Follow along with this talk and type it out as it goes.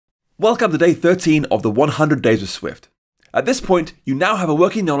Welcome to day 13 of the 100 Days of Swift. At this point, you now have a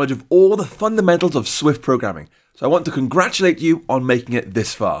working knowledge of all the fundamentals of Swift programming, so I want to congratulate you on making it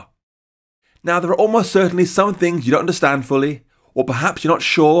this far. Now, there are almost certainly some things you don't understand fully, or perhaps you're not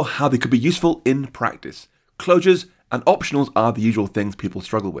sure how they could be useful in practice. Closures and optionals are the usual things people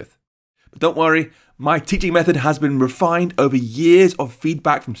struggle with. But don't worry, my teaching method has been refined over years of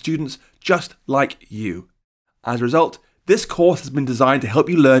feedback from students just like you. As a result, this course has been designed to help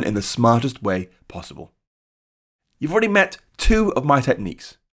you learn in the smartest way possible. You've already met two of my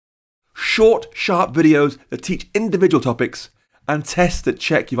techniques. Short, sharp videos that teach individual topics and tests that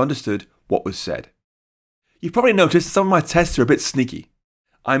check you've understood what was said. You've probably noticed some of my tests are a bit sneaky.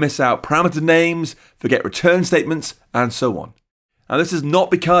 I miss out parameter names, forget return statements, and so on. Now, this is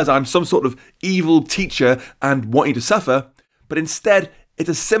not because I'm some sort of evil teacher and want you to suffer, but instead, it's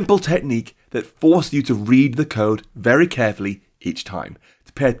a simple technique that forces you to read the code very carefully each time,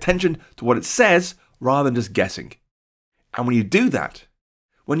 to pay attention to what it says rather than just guessing. And when you do that,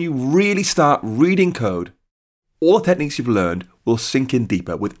 when you really start reading code, all the techniques you've learned will sink in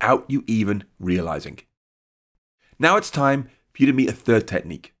deeper without you even realizing. Now it's time for you to meet a third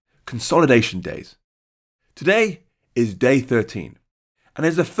technique, consolidation days. Today is day 13, and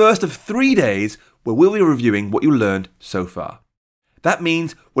it's the first of 3 days where we'll be reviewing what you learned so far. That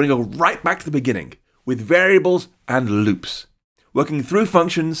means we're going to go right back to the beginning with variables and loops, working through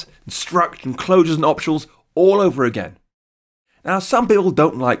functions, and struct and closures and optionals all over again. Now, some people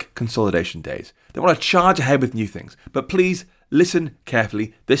don't like consolidation days. They want to charge ahead with new things, but please listen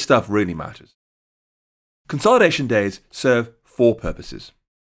carefully. This stuff really matters. Consolidation days serve 4 purposes.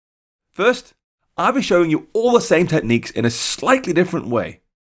 First, I'll be showing you all the same techniques in a slightly different way.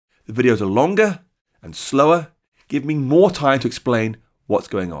 The videos are longer and slower, give me more time to explain what's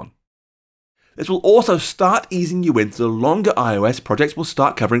going on. This will also start easing you into the longer iOS projects we'll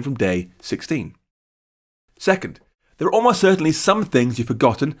start covering from day 16. Second, there are almost certainly some things you've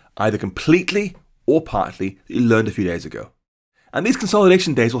forgotten either completely or partly that you learned a few days ago. And these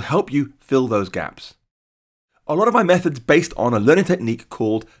consolidation days will help you fill those gaps. A lot of my methods based on a learning technique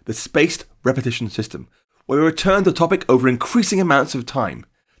called the spaced repetition system, where we return to the topic over increasing amounts of time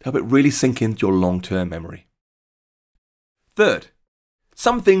to help it really sink into your long-term memory. Third,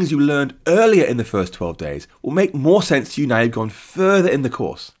 some things you learned earlier in the first 12 days will make more sense to you now you've gone further in the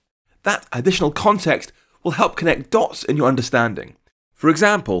course. That additional context will help connect dots in your understanding. For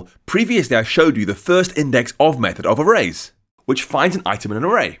example, previously I showed you the firstIndex of method of arrays, which finds an item in an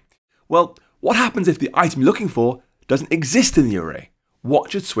array. Well, what happens if the item you're looking for doesn't exist in the array?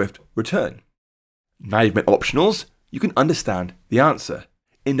 What should Swift return? Now you've met optionals, you can understand the answer.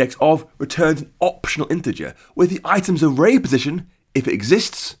 Index of returns an optional integer with the item's array position if it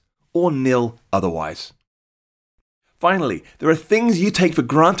exists or nil otherwise. Finally, there are things you take for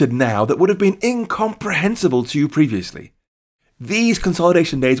granted now that would have been incomprehensible to you previously. These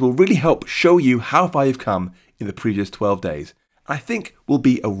consolidation days will really help show you how far you've come in the previous 12 days. I think will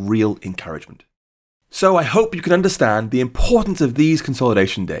be a real encouragement. So I hope you can understand the importance of these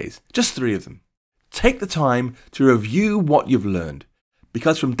consolidation days, just 3 of them. Take the time to review what you've learned,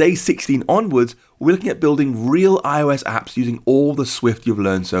 because from day 16 onwards, we're looking at building real iOS apps using all the Swift you've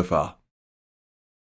learned so far.